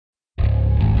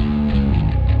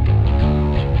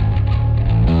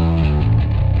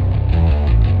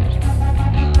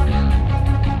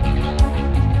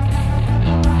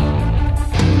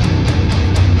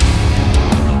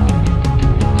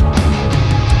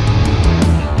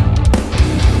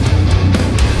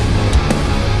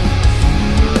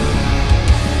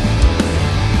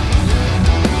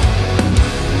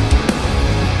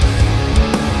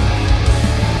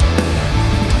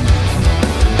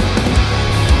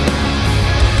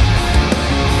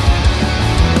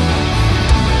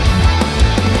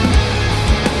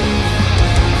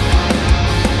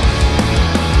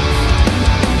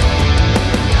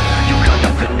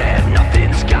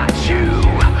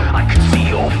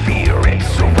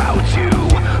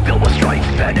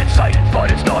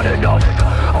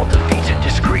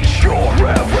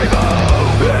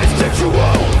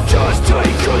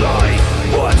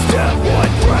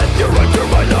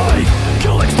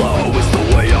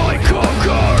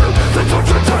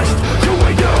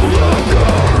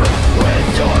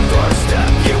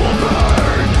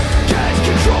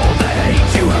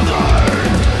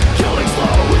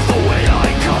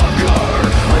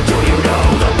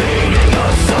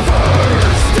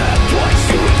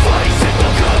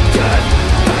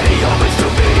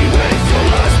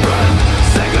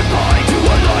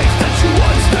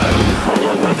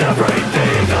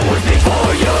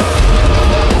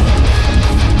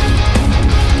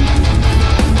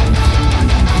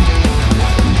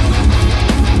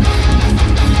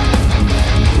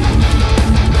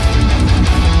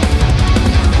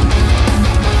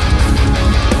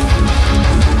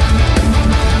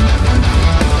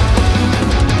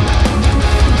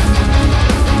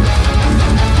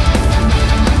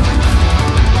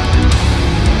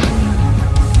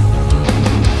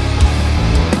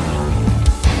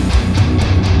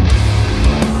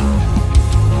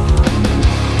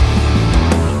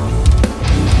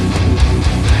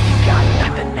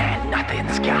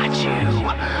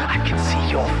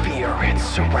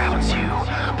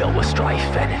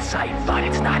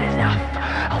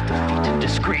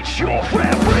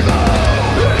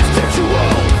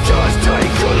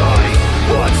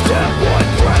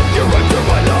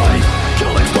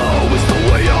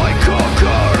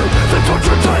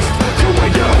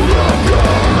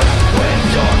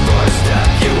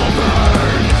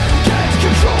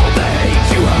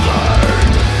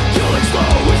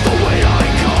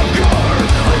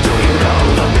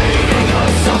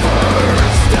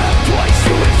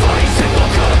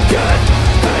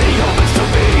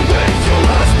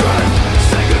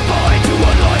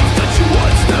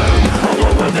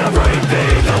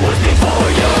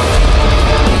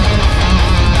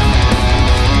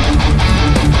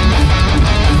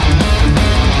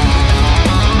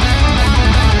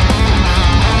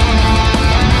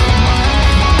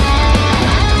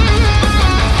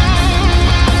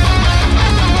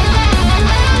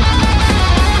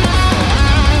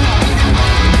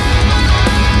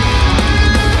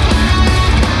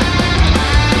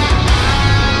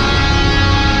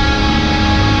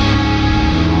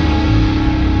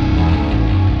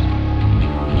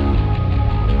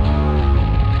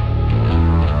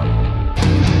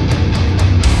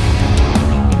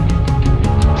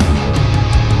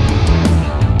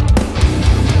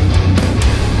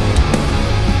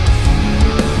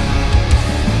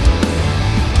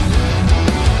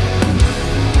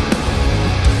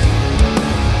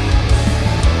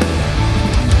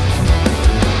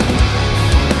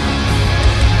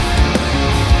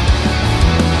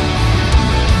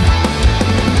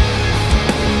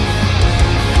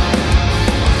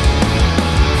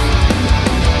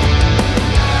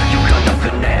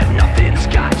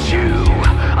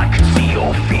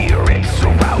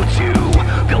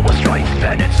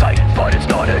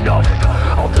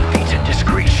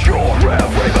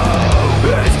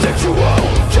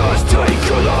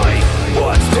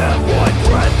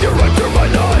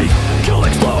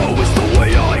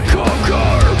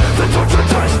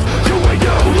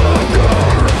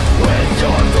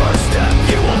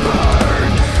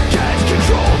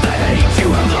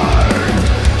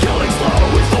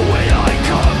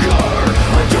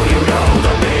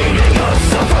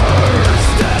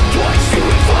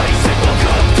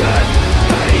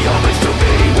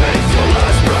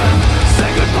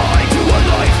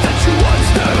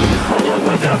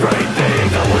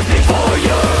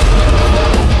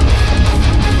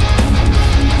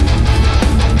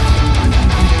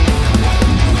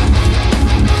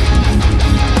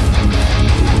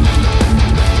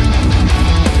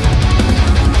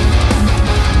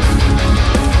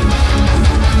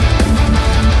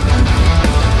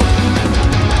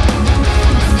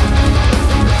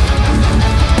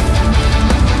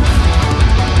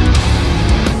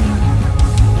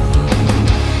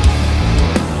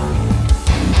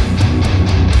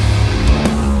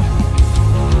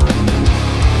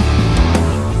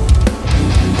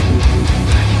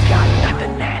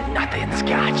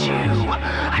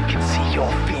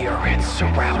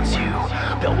surrounds you,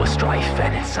 filled with strife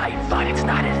and insight, but it's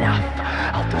not enough.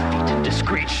 I'll defeat and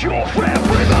discreet your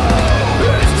remove.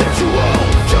 Instinctual,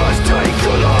 just take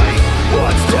your life.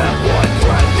 One step, one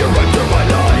breath, you're under my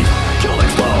life.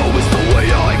 Killing slow is the way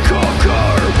I conquer.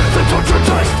 The torture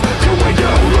test, you wait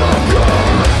no longer.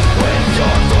 With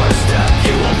your first step,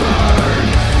 you will burn.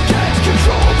 Can't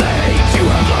control the hate you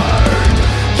have learned.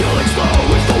 Killing slow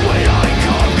is the way I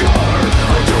conquer.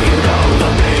 Until you know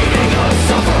the meaning of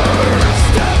suffer.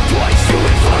 Step twice, you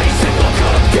face and look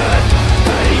up death.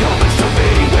 Pay homage to me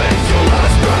with your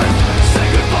last breath. Say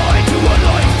goodbye to a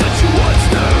life that you once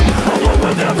knew, along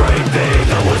with everything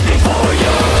that was before you.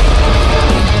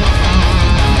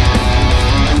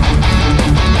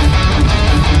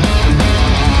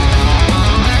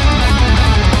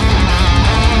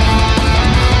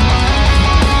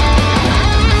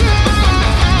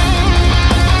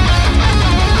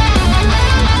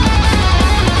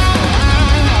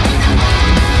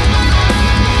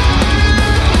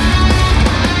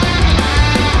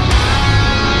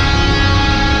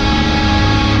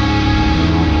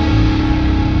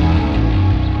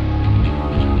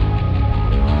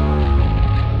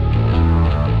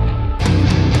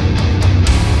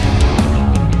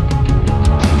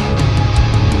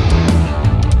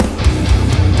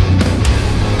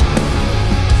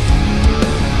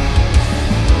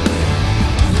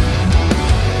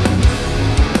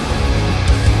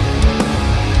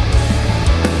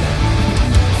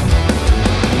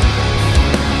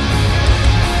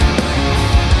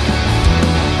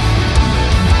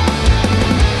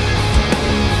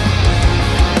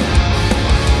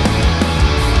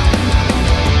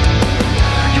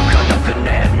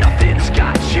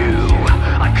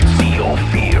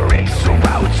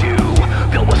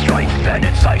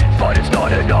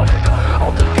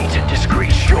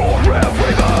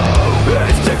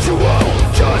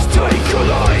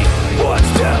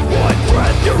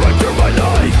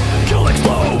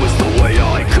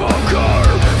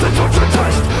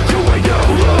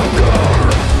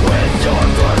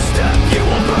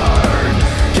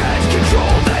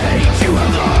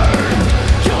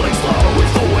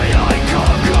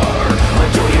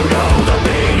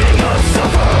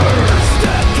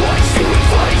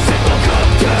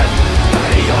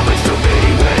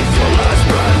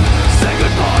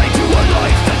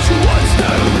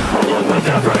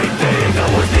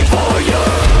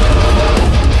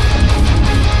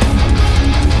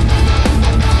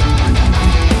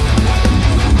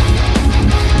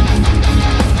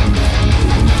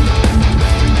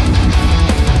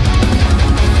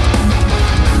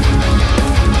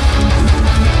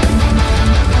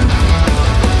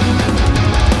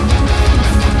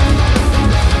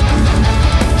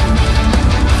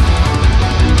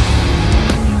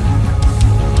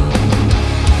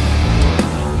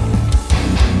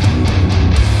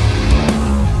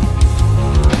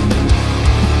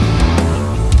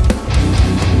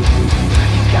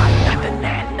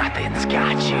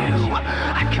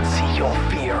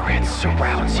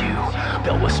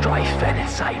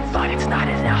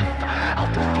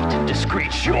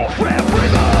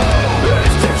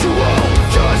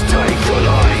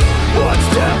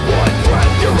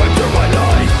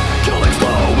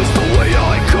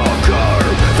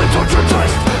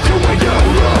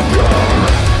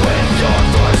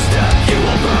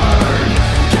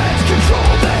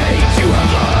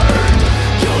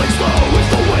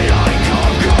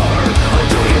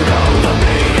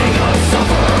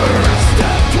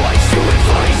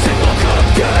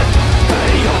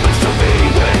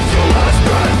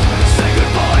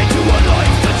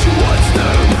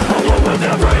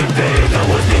 Everything that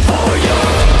was before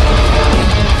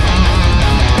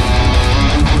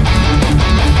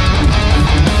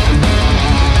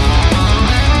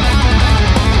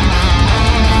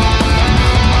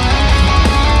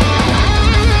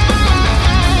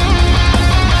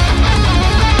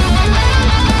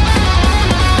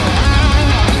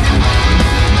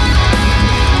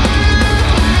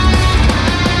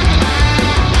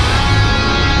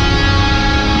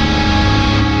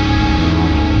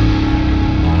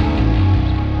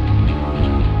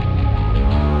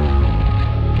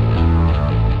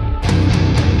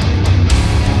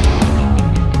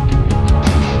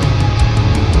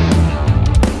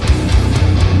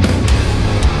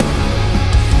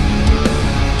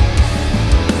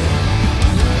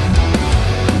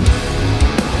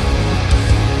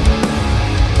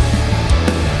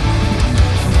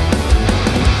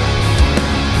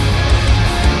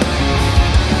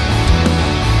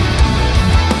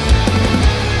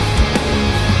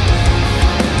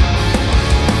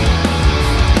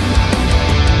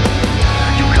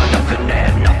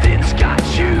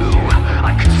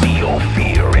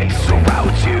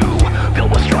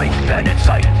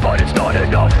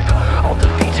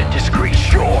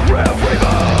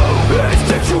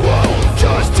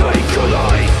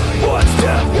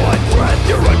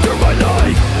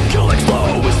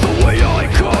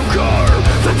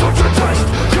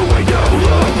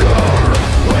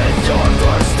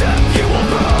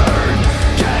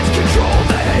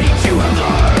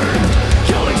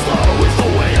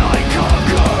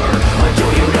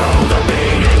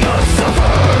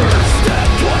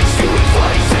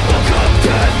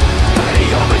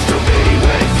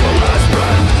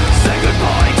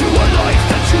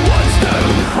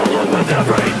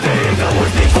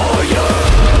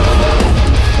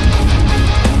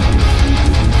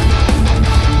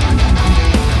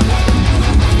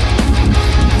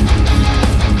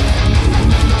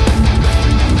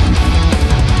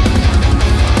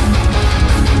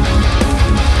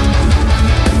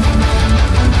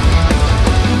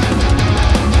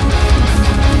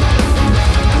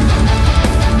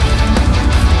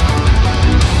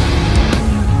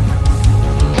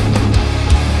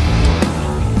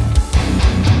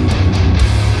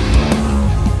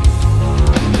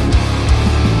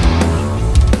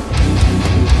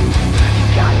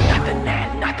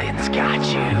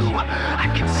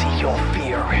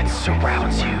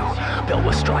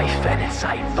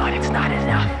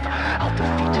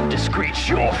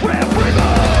your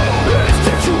rhythm.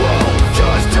 Instinctual,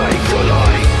 just take the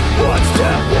light. One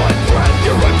step, one breath,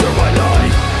 you're under my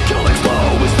life. Killing slow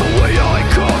is the way I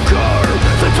conquer.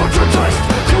 The torture test,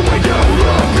 you wait no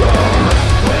longer.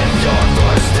 With your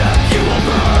first step, you will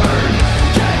burn.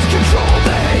 Can't control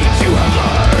the hate you have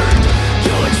learned.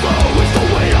 Killing slow is the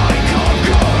way I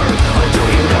conquer. Until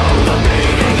you know the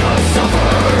meaning of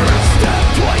suffer. Step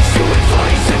twice, you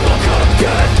advise and welcome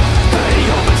death. Pay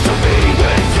homage to me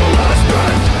with your last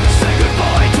breath. Say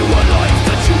goodbye to a life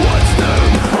that you once knew.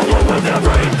 Along with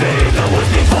everything that was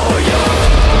before you.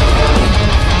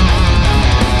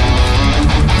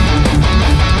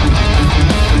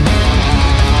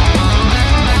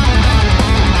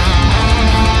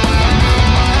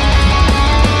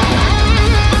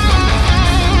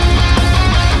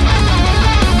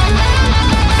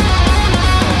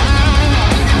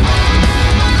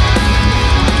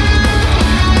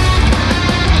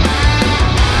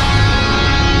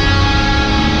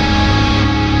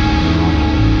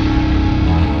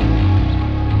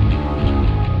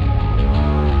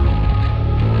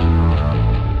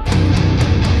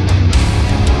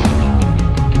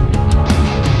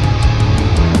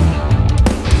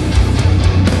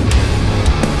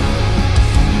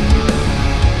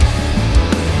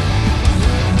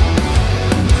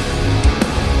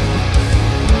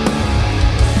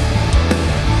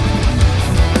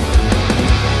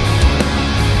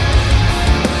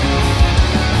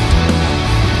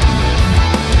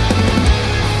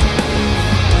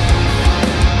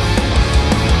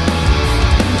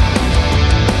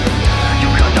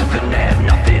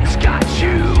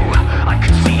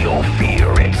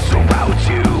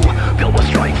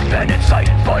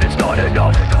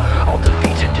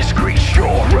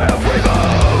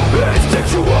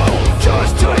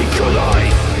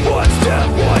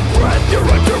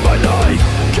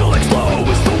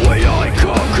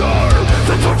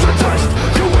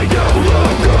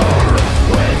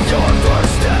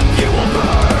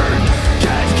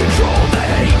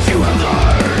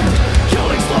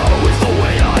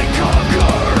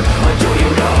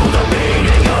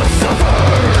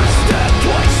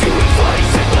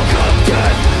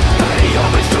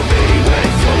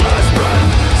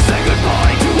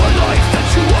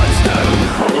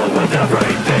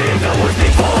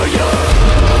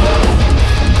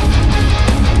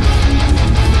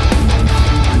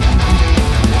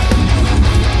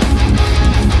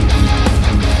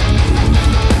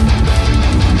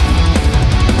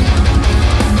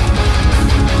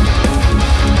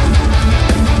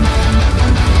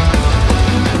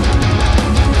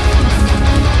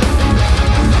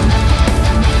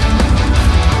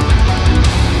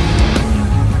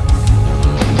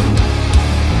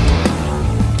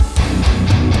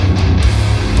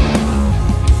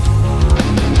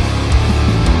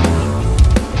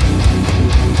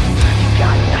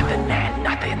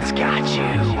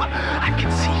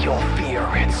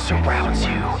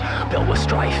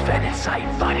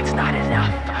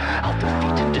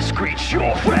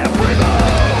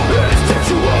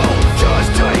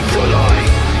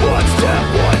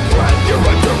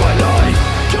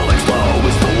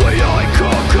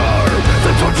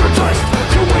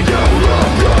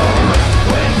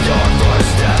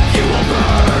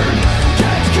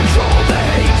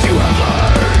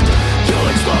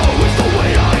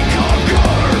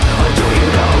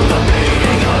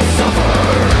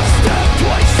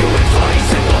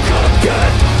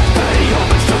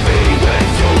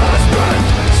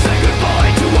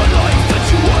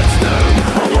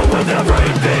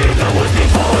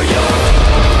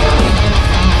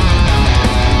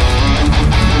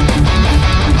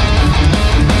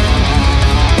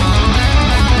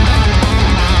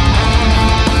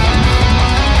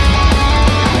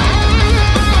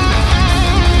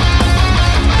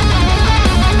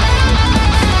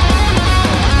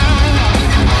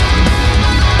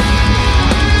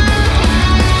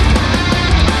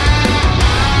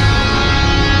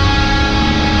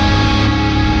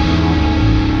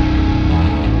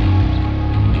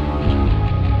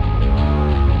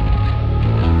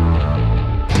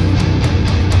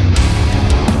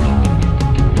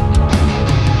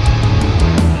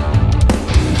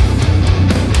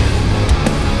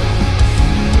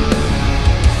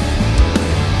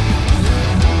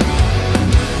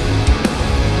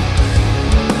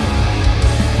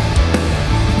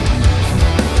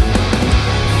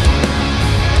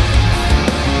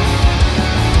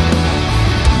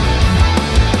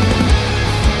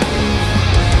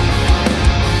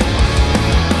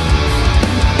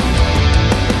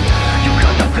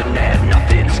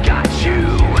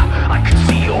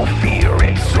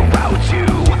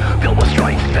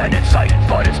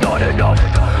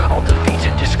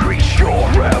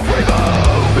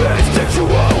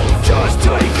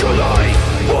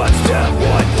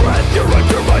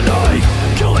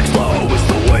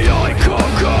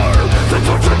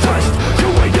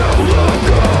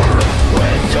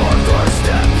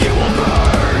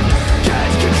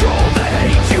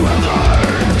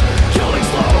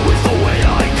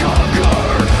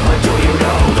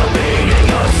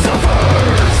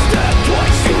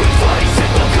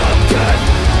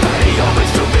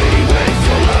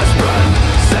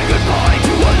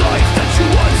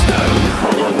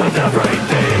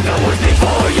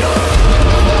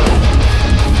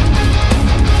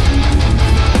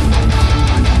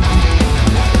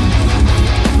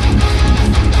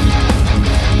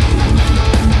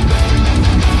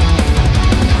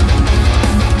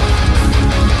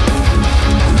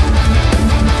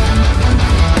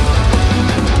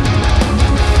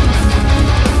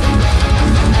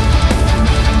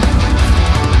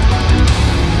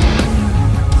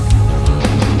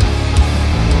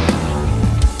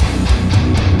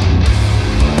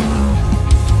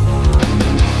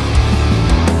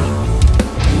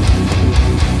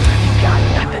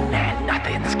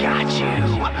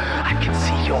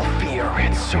 your fear,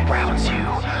 it surrounds you.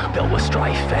 Filled with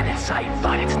strife and insight,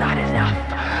 but it's not enough.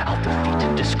 I'll defeat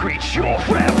and discreet your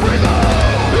rhythm.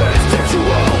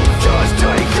 Instinctual, just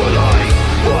take your life.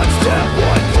 One step,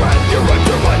 one breath, you're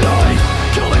under my life.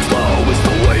 Killing slow is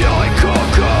the way I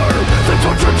conquer. The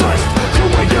torture test, you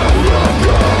wait no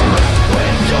longer.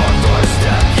 With your first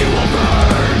step, you will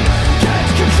burn.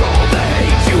 Can't control the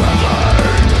hate you have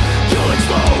learned. Killing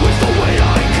slow is the way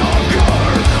I conquer.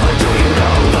 Until you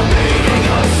know the meaning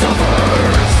of suffer.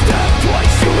 Step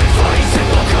twice, you face and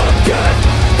welcome death.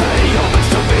 Pay homage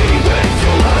to me with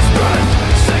your last breath.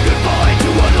 Say goodbye to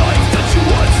a life that you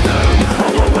once knew.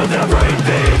 Along with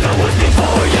everything that was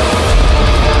before you.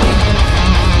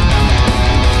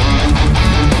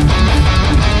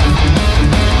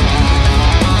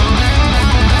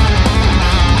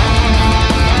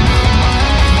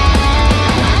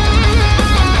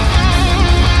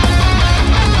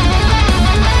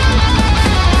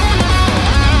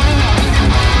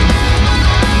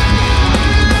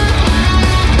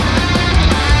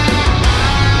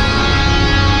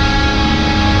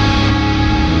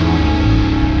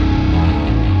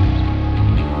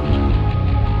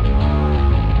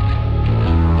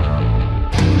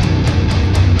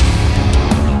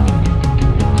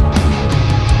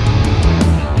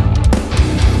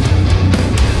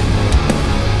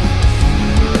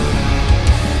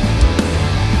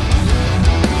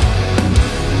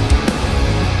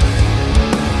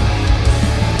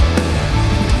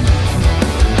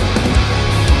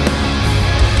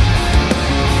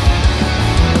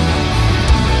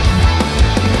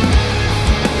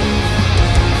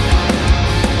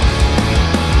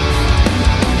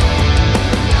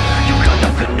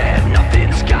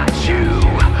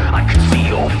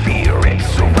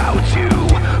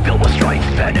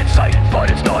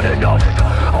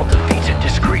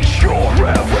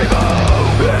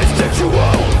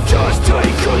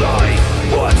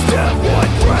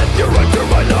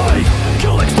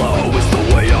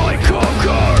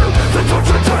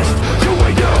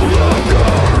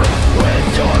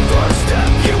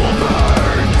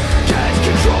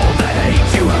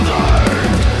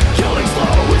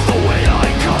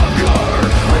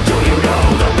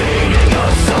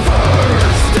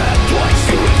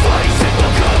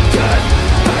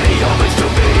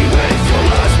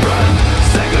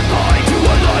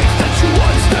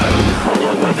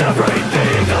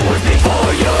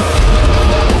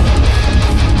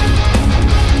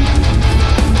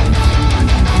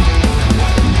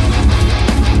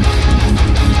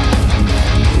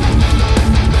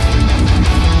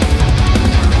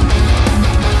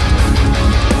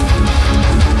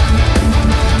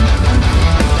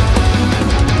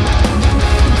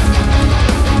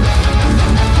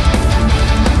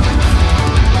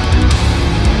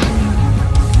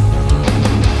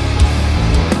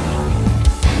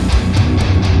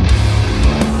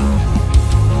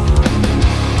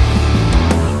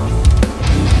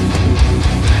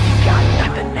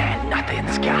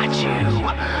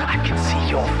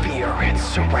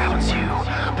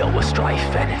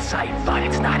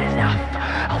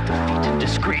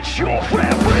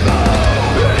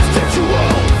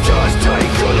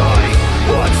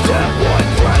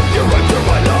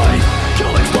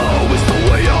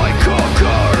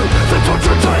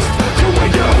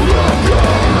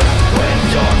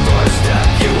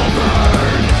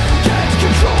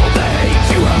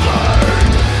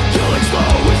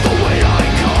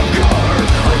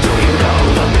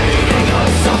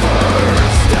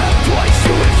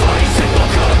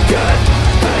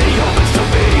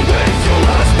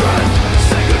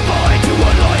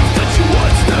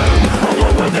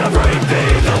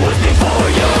 Everything that was before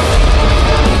you.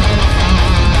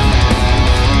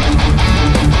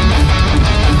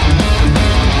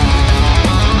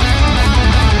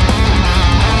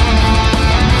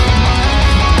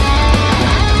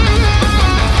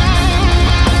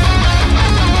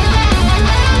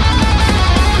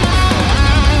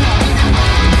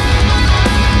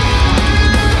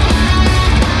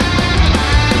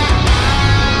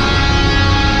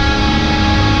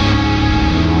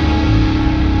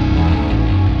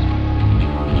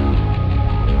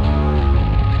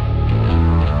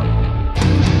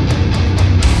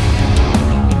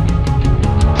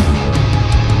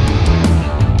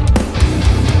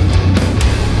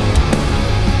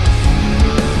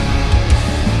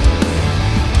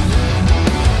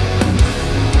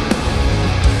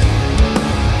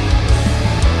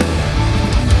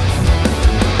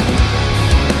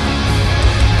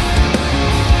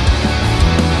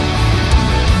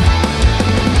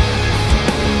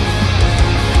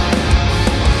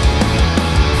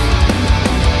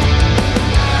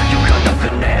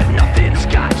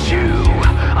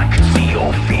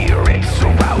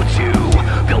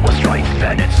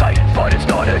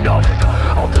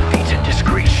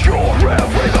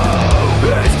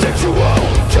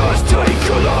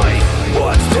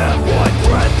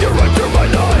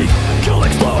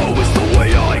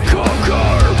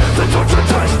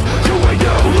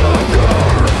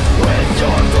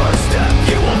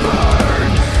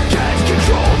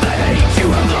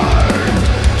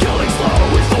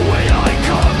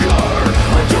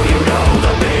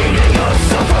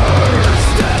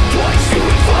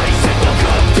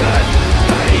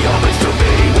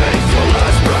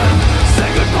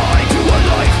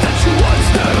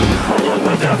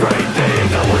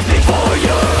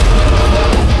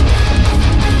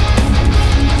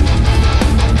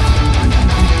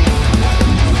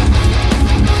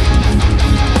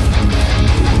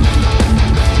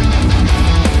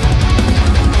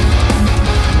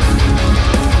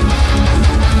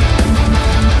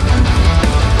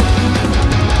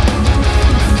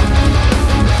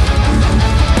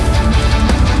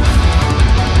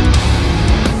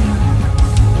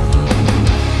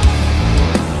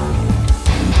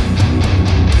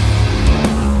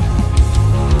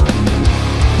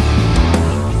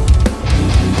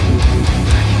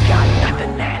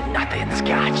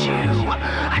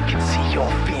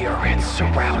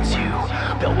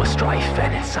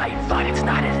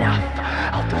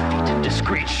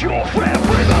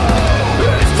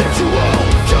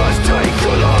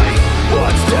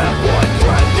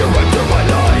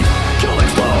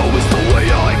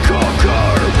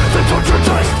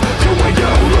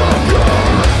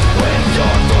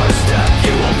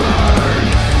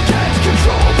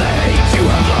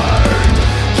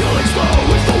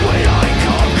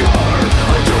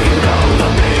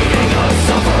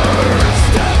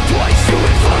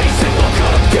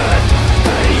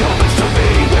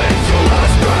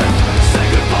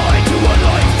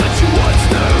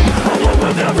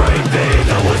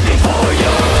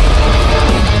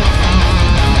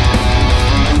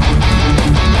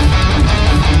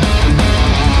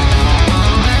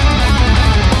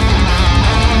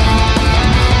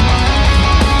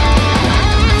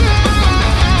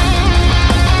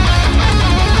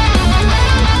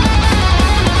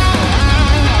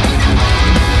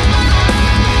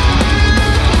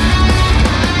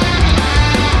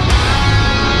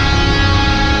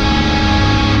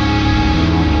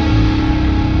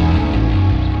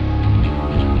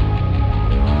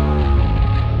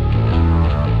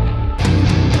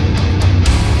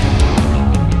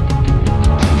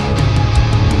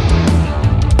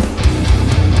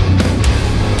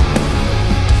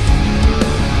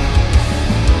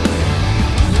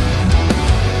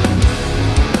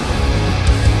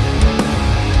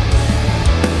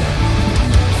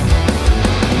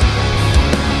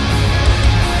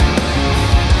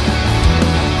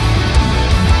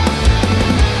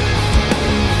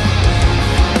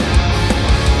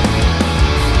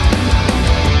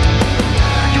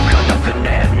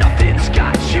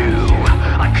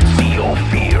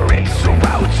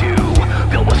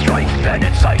 and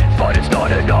in sight, but it's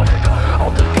not enough.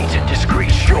 I'll defeat and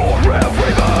discreet your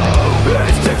every move.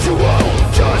 It's textual,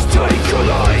 just take your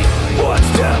life. One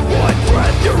step, one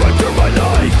breath, you're under my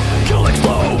life. Killing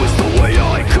slow is the way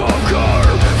I conquer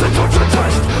the torture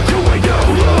test, you ain't no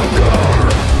longer.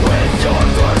 With your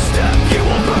first step you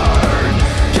will burn.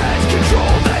 Can't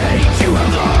control the hate you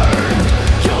have learned.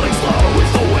 Killing slow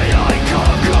is the way I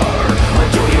conquer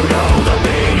until you know the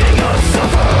meaning of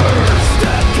suffer.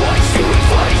 Step twice, you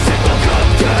face and will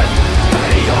come death.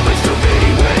 Pay homage to me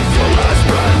with your last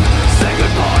breath. Say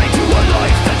goodbye to a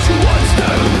life that you once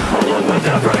knew, along with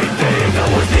everything that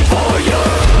was before you.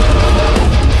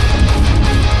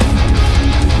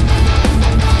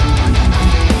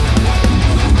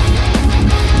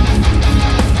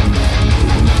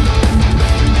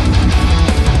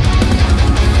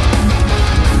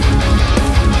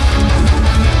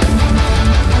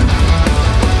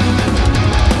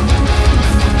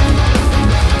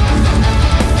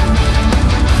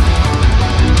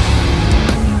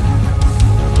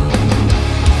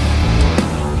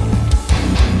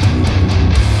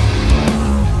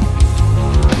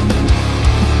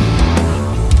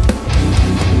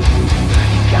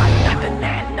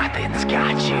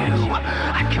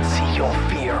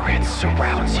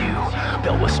 Surrounds you,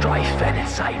 built with strife and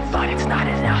insight, but it's not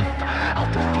enough. I'll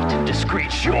defeat and discreet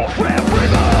your every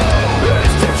move.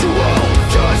 It's textual,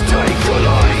 just take your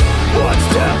life. One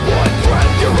step, one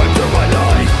breath, you're under my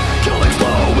life. Killing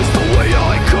slow is the way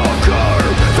I conquer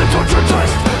the torture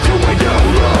test, you ain't no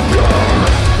longer.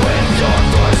 With your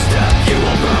first step you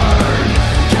will burn.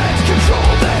 Can't control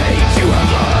the hate you have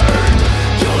learned.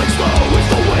 Killing slow is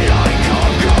the way I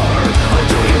conquer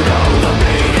until you know the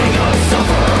meaning of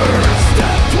suffer. Step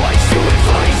twice, you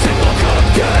face and will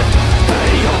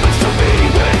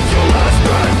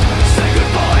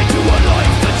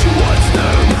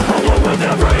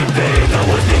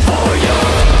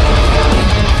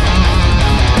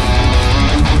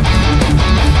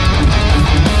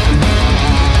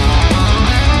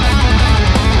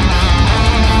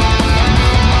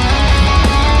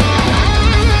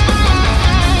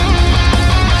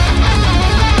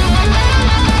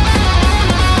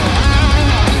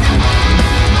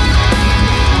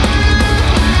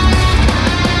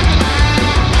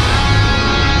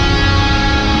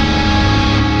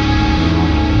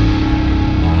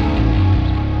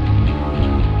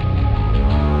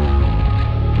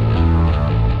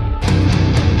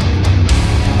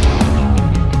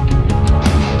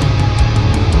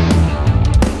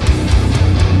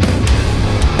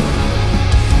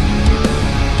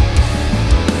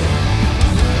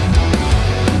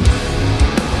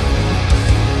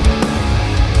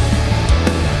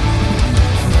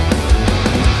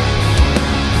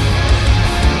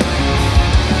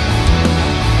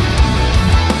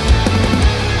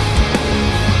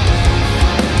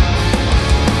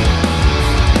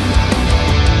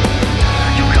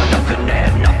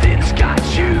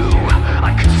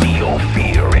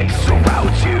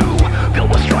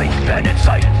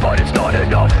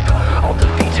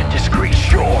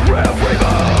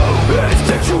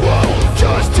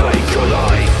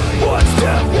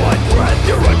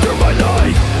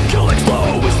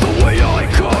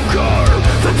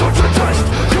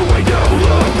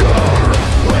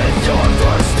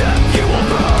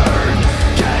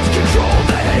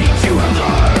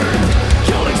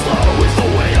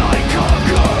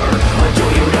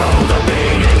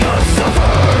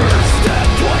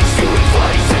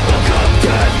come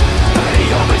death. Pay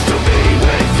homage to me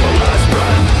with your last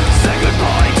breath. Say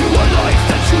goodbye to a life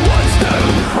that you once knew,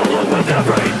 along with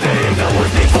everything that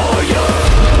was before you.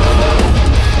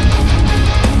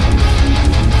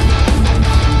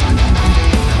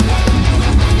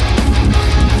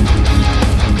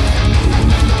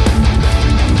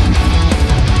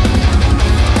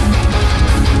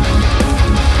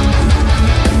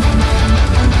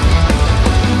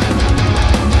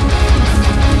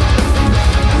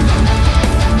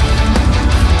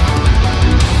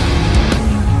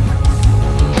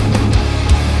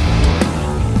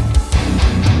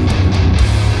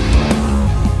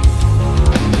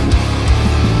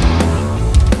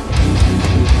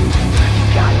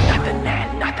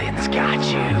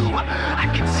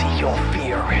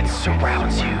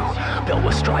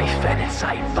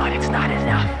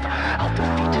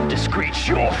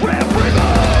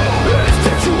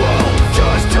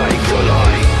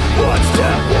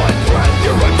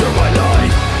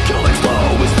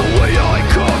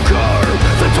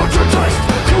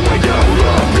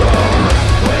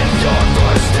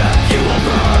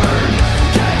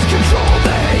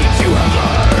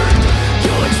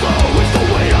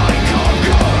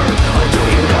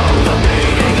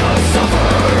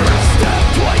 Step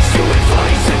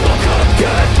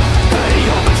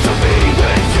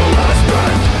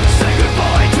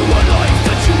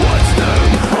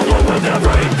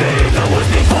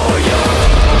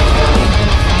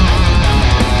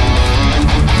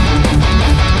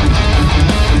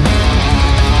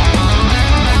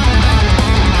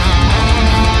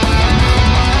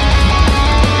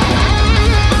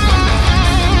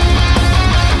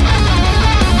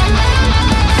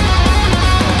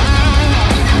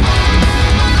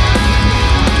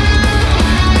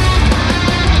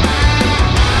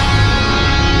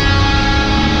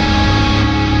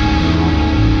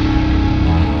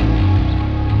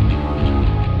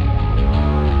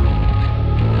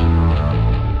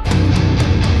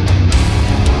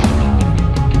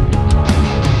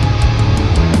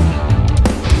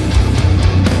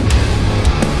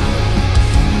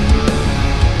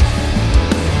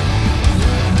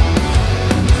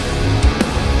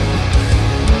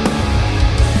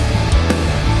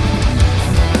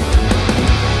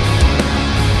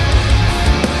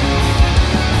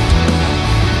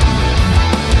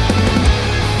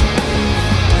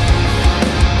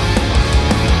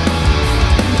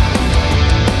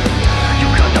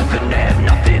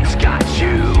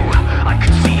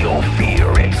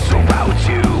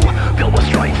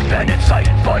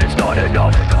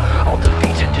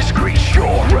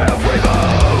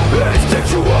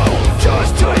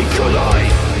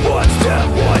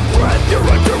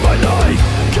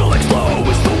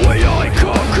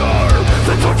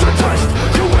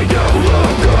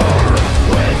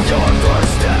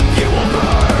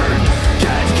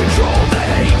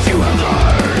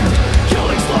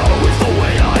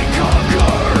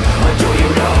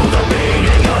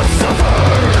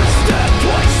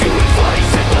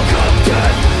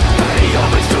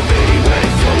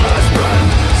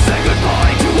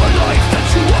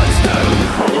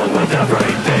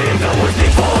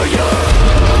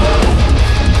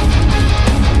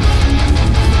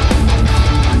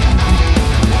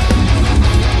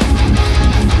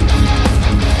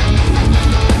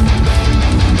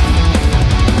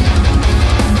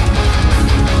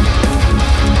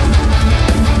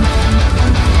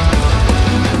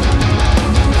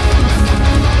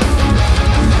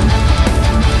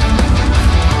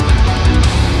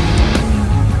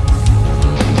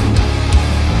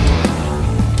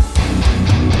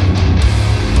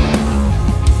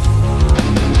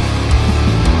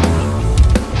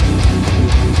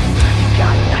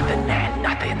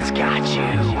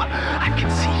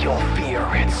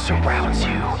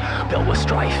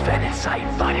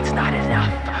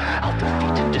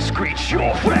discreet,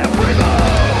 your rap rhythm.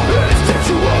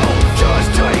 Instinctual, just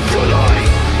take a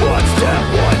life. One step,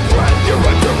 one breath, you're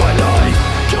under my life.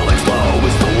 Killing slow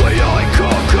is the way I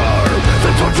conquer.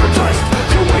 The torture test,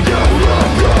 you ain't no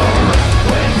longer.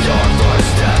 With your first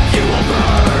step, you will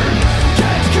burn.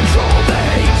 Can't control the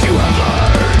hate you have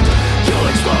learned.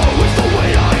 Killing slow is the way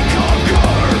I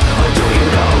conquer. Until you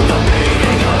know the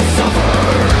meaning of suffer.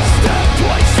 Step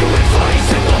twice, you face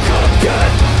and welcome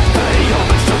death. Pay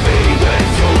homage to me with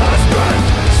your last breath.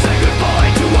 Say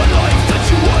goodbye to a life that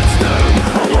you once knew.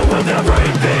 Along with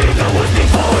everything that was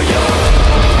before you.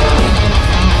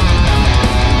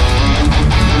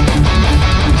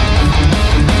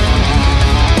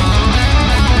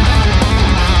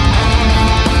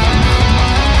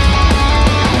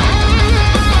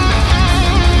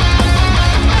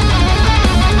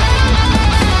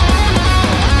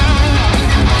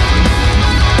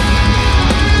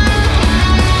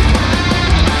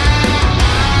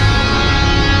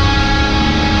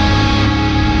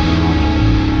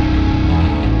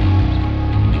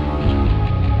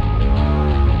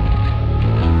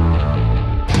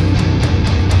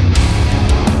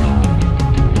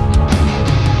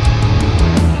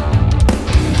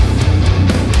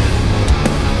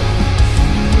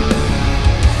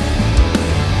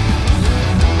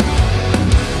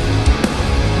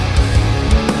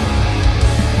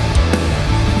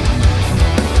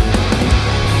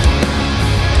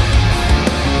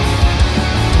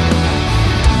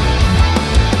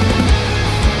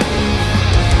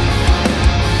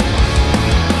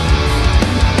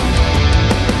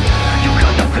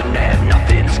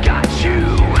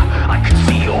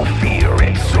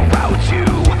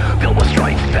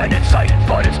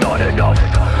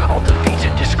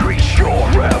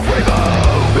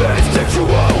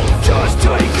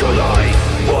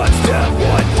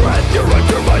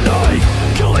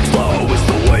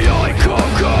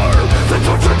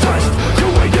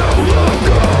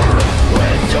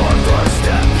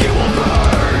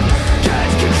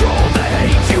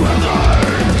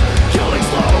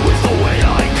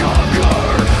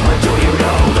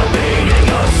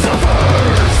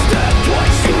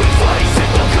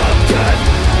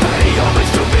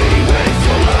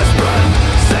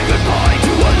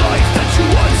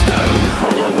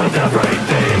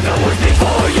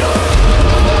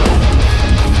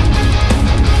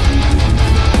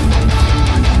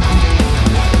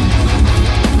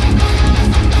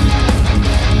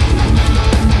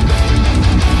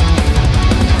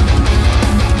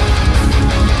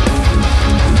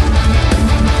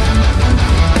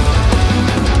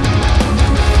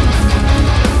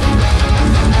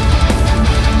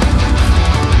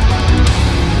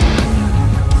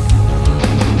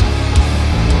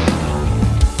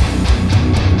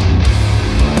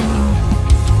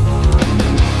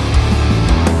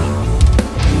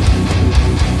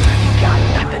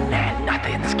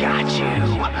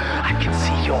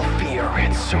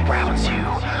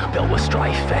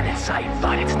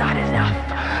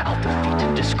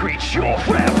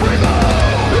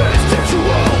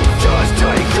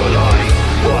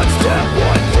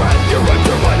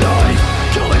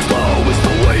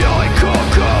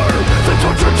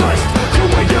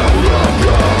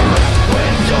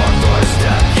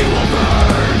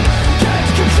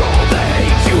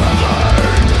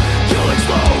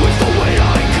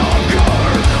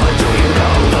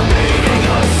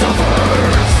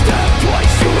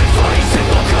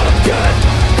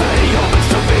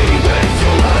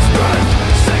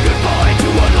 Say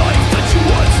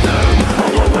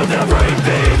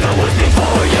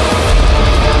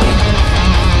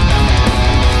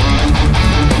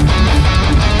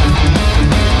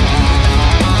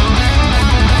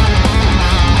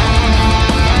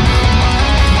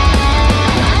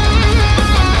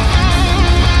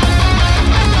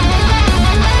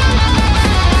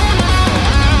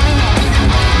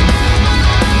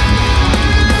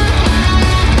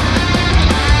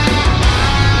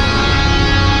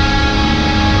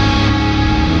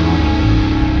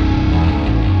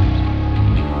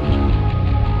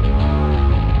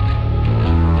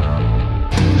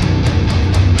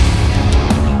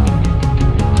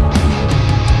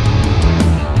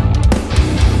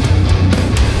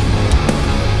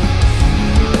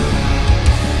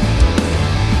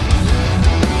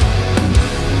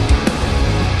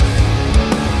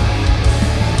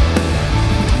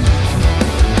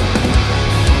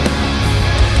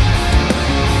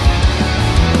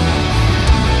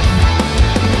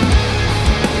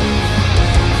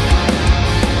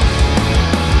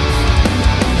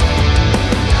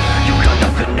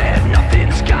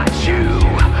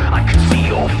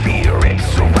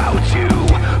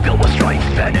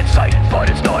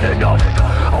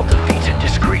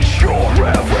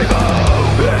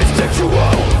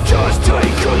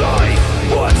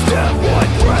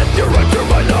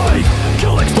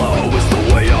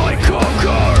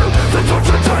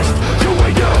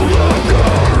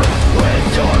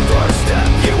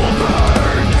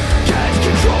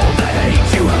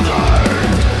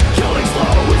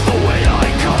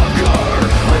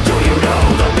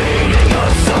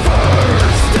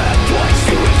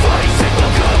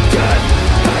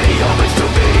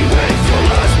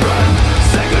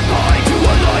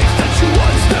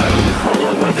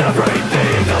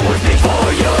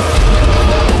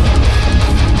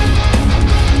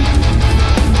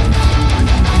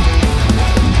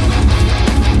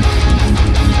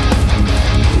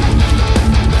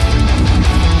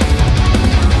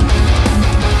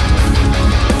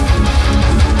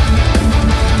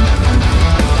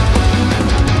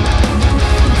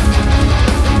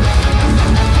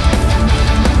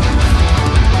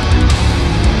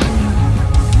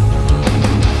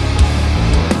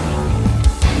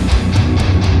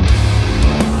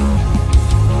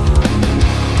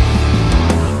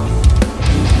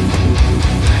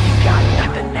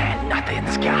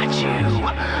you.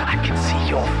 I can see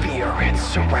your fear, it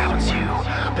surrounds you.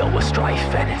 Built with strife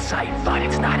and insight, but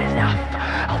it's not enough.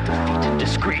 I'll defeat and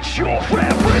discreet your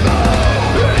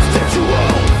Remixer.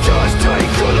 Instinctual, just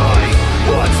take a life.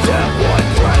 One step, one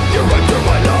breath, you're under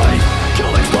my life.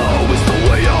 Killing slow is the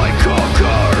way I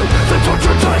conquer. The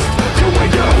torture test, you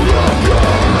wait no longer.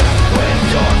 With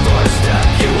your first step,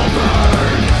 you will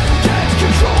burn. Can't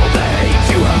control the hate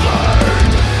you have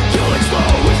learned. Killing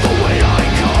slow is the way I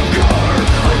conquer.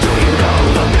 Until you know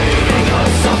the meaning of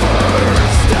suffer.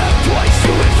 Step twice,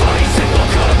 you advise and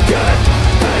welcome death.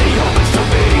 Pay homage to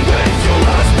me with your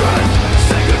last breath.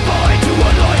 Say goodbye to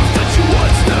a life that you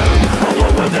once knew.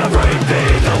 Along with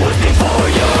everything that was before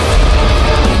you.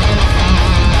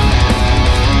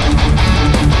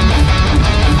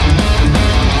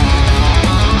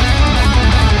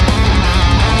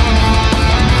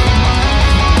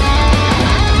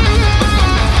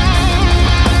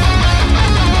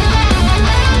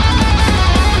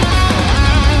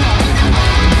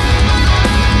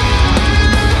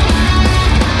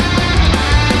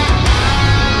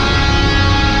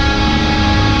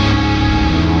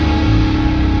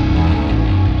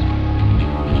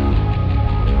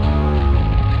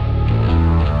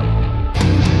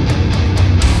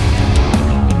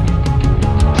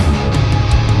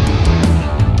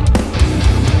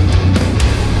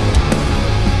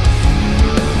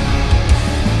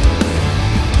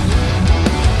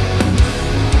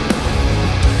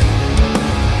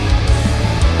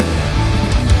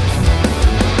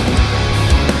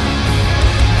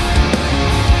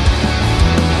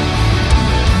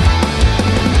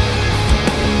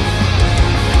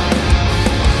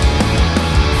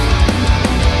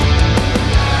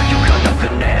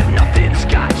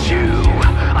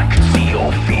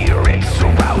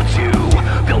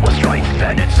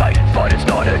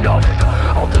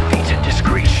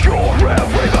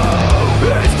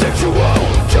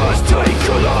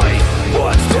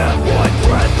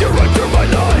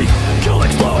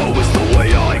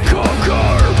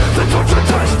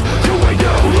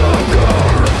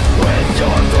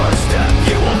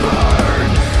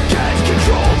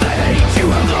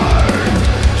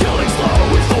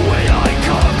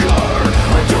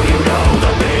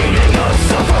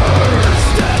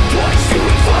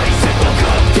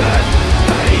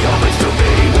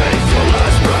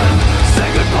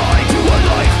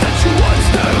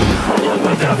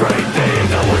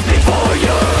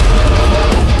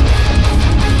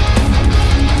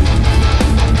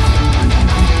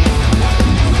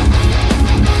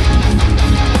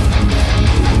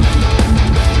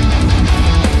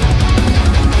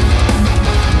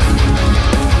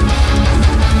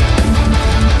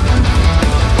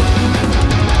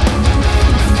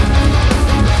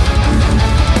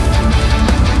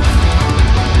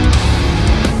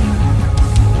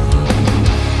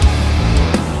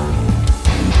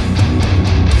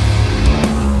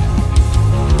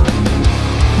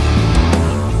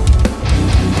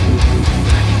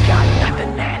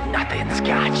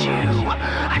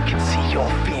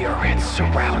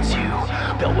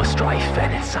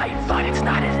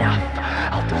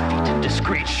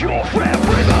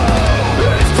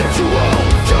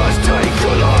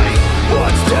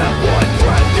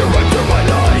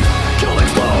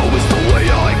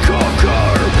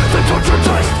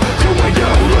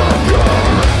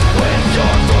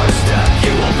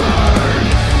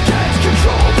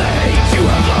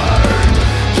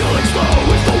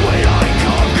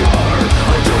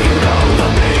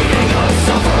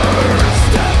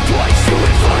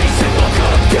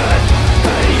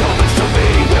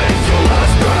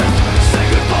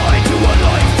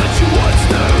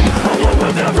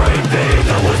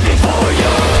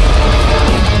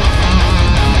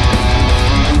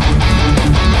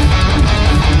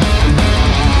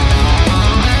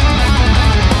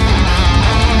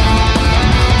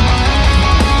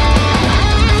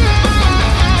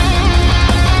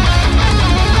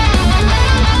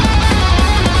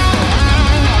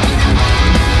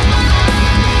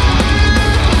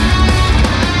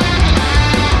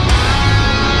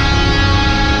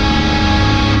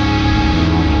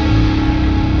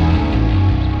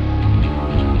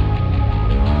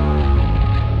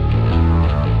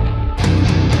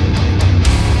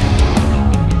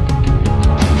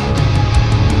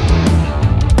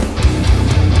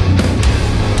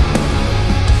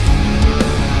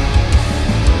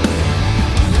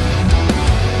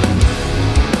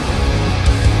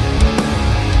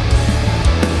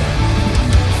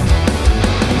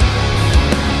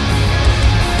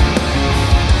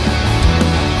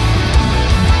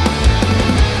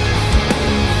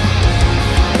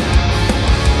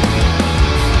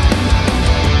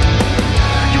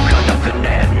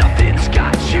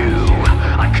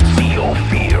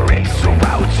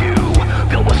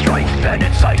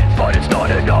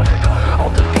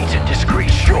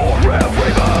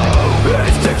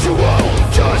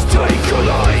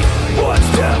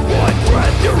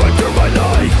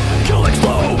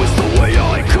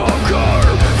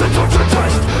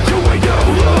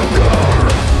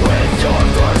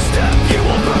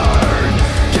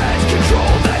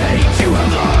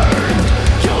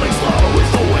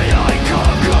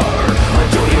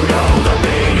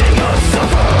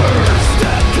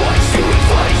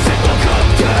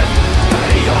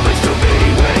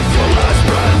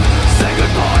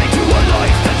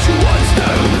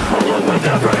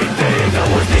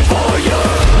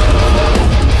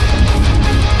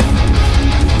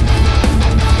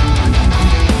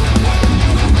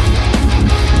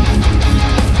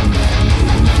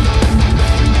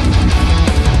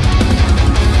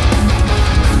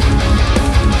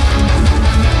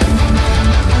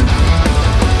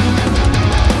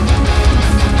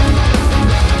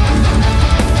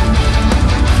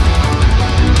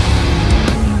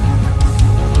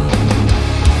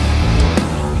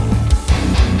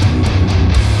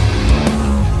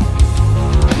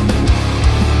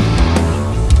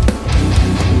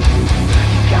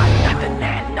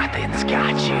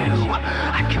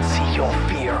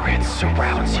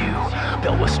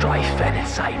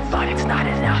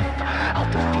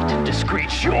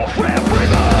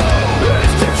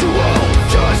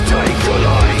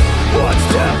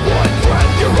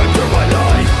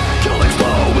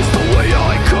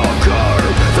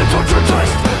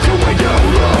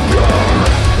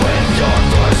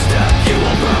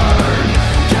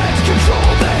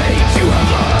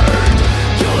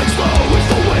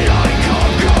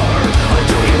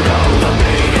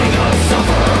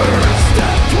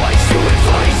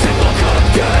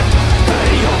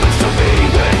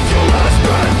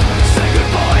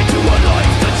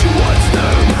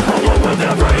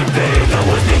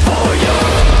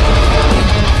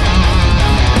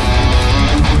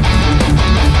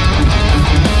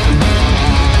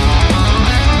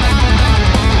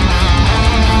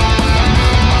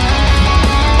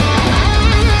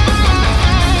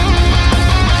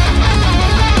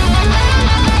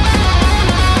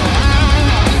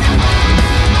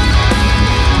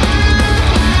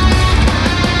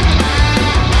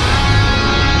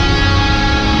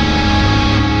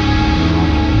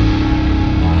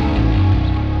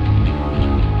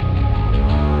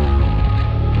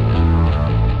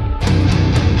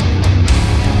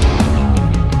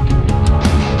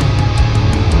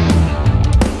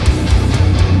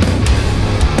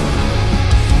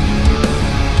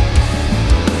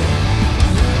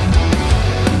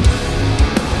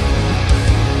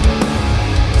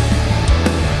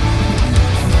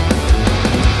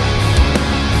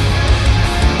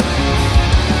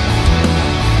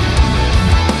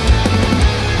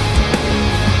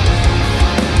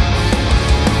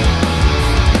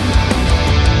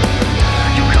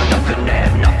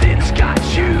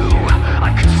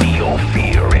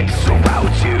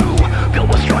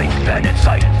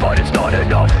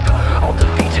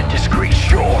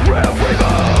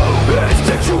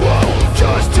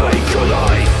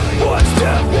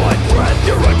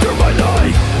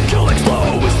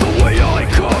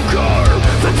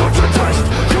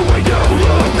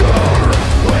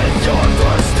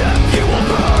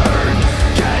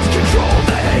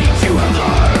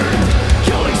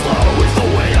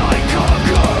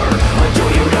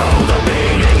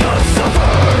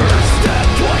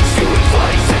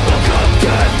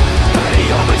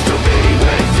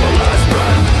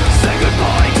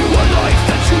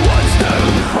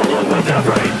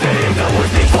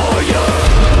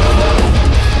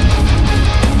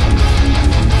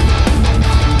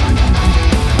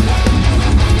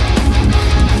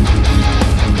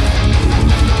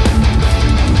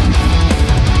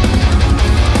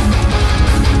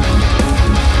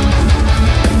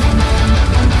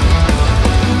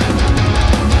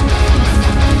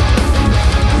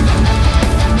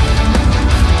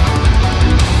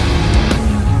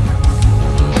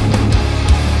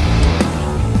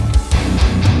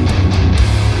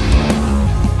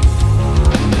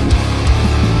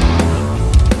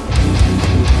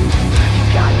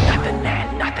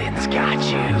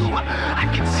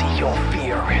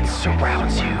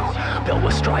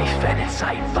 strife and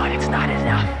incite, but it's not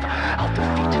enough. I'll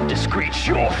defeat and discreet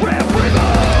your rhythm.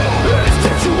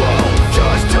 Instinctual,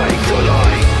 just take a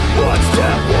life. One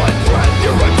step, one breath,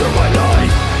 you're under my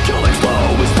life. Killing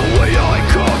slow is the way I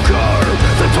conquer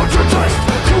the torture test,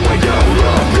 you ain't no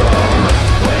longer.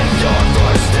 With your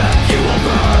first step, you will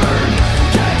burn.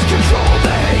 Can't control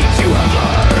the hate you have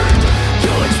learned.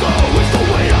 Killing slow is the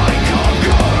way I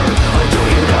conquer. Until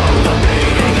you know the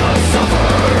meaning of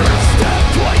suffer. Step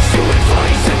twice, you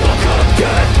advise and welcome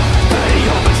death. Pay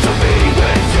homage to me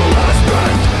with your last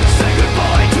breath. Say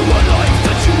goodbye to a life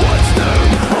that you once knew,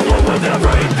 along with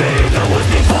everything that was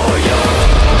before you.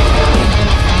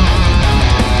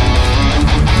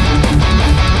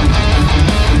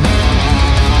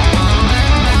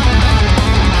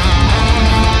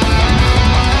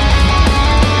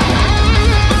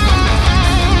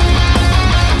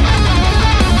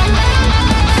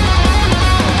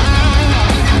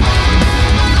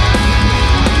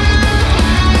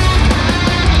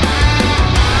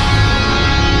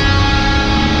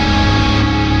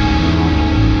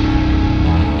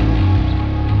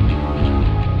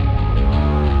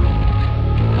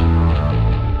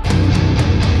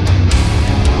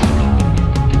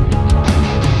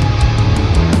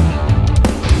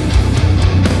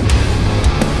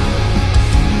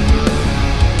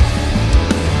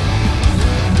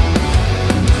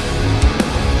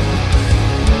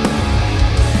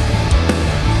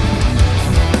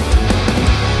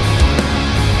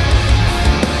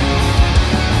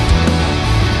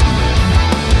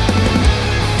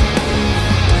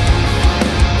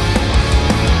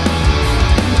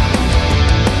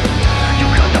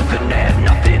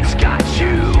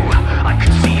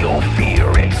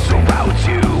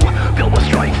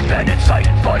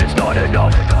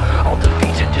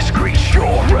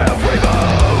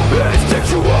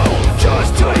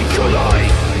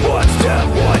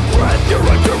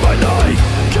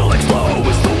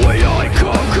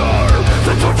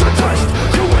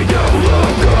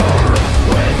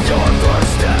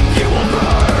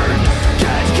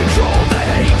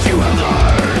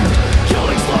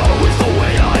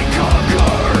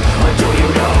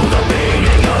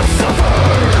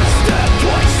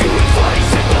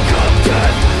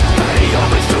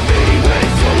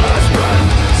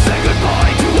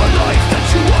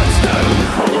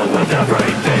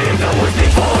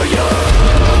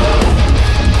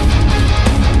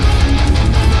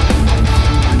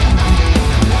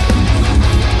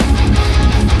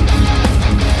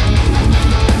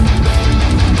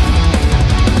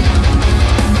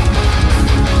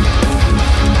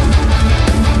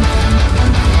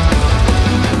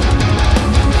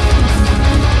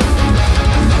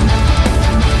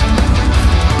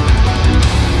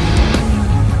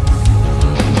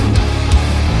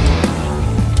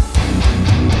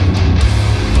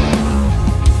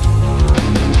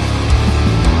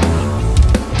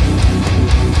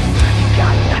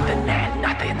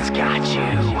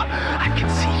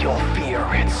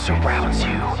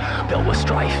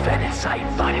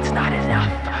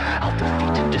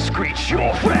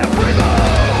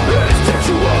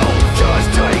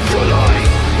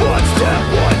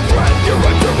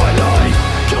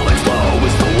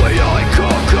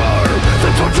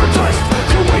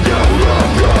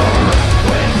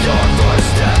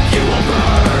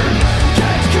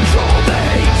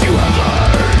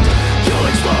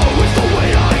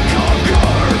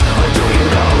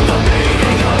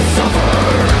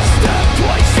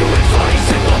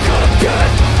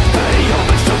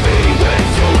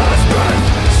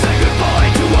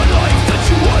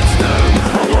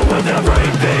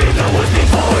 Everything that was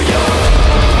before you.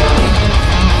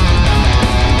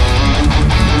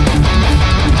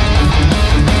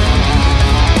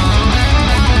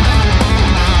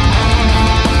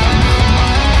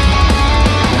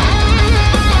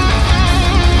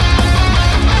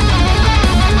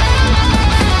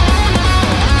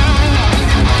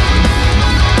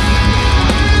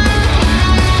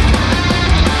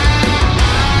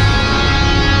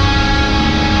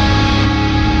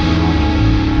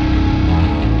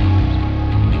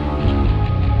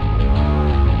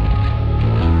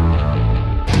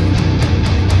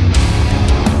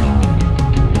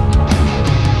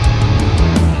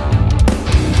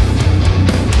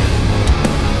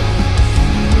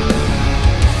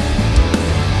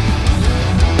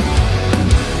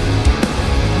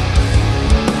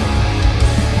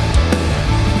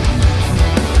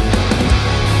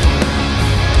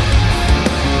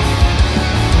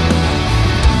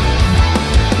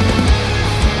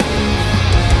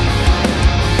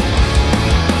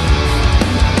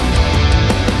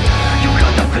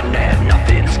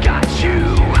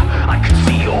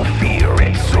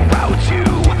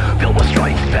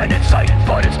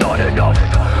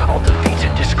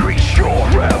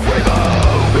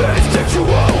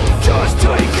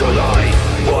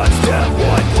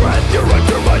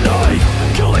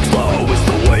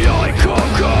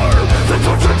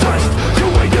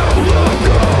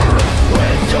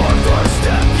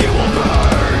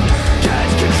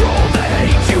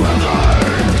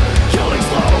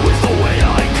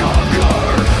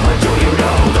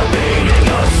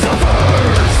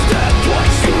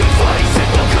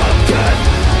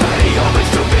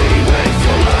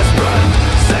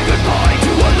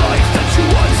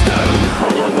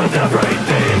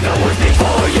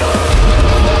 for you.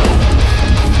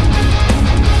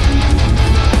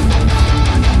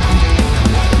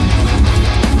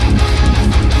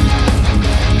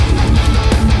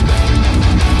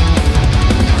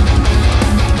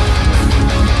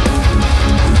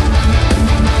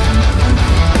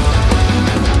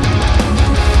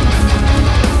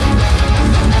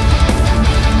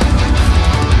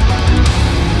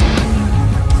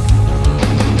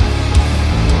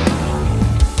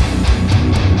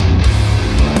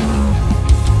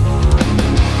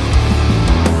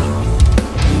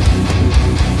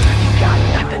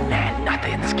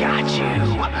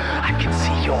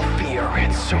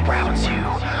 Surrounds you,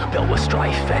 built with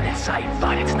strife and insight,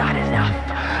 but it's not enough.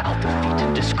 I'll defeat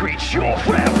and discreet your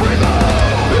rhythm.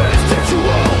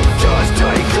 Instinctual, just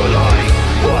take your life.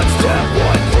 One step,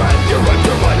 one breath, you're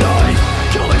under my life.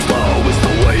 Killing slow is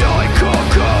the way I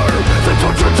conquer. The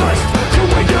torture test, you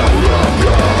wait no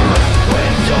longer.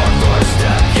 With your first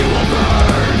step, you will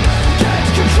burn. Can't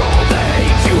control the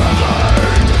hate you have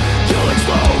learned. Killing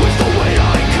slow is the way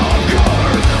I conquer.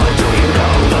 Until you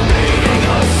know the meaning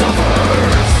of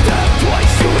suffer. Step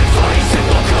twice, you advise and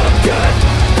welcome death.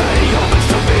 Pay homage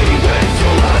to me with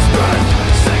your last breath.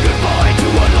 Say goodbye to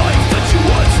a life that you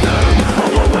once knew.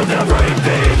 Along with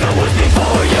everything that was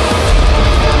before you.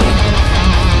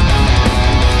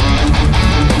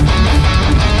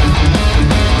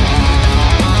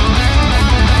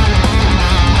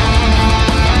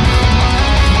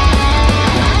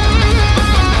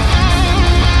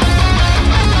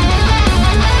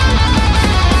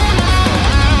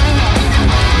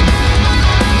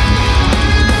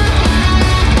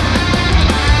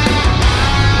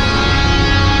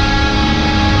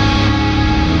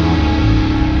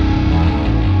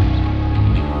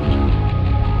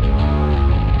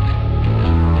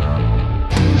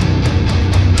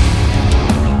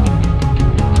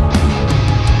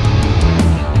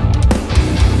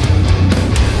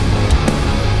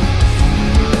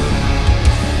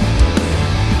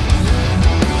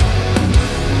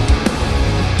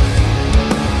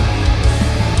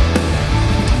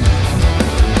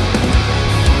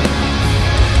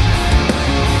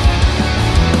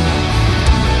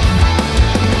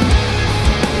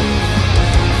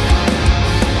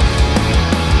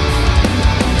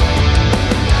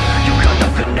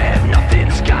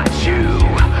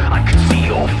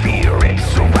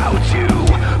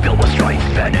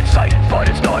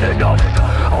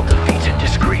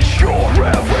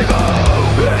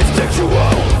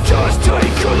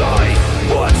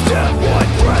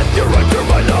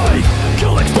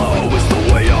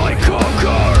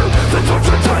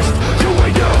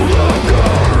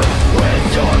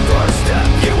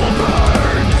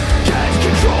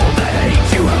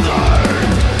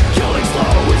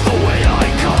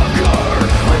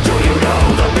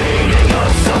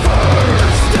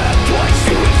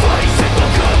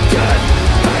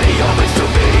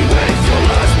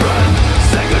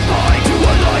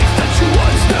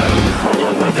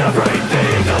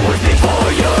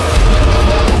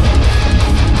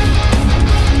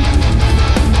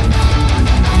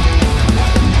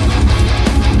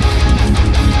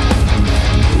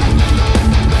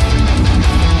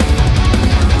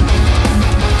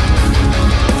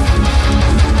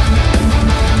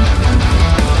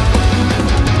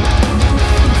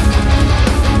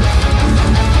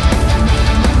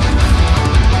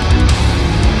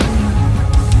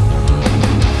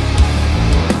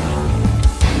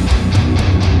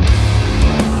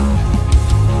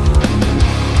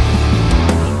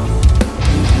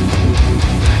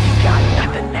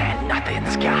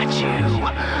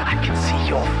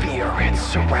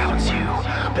 Surrounds you,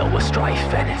 built with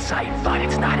strife and insight.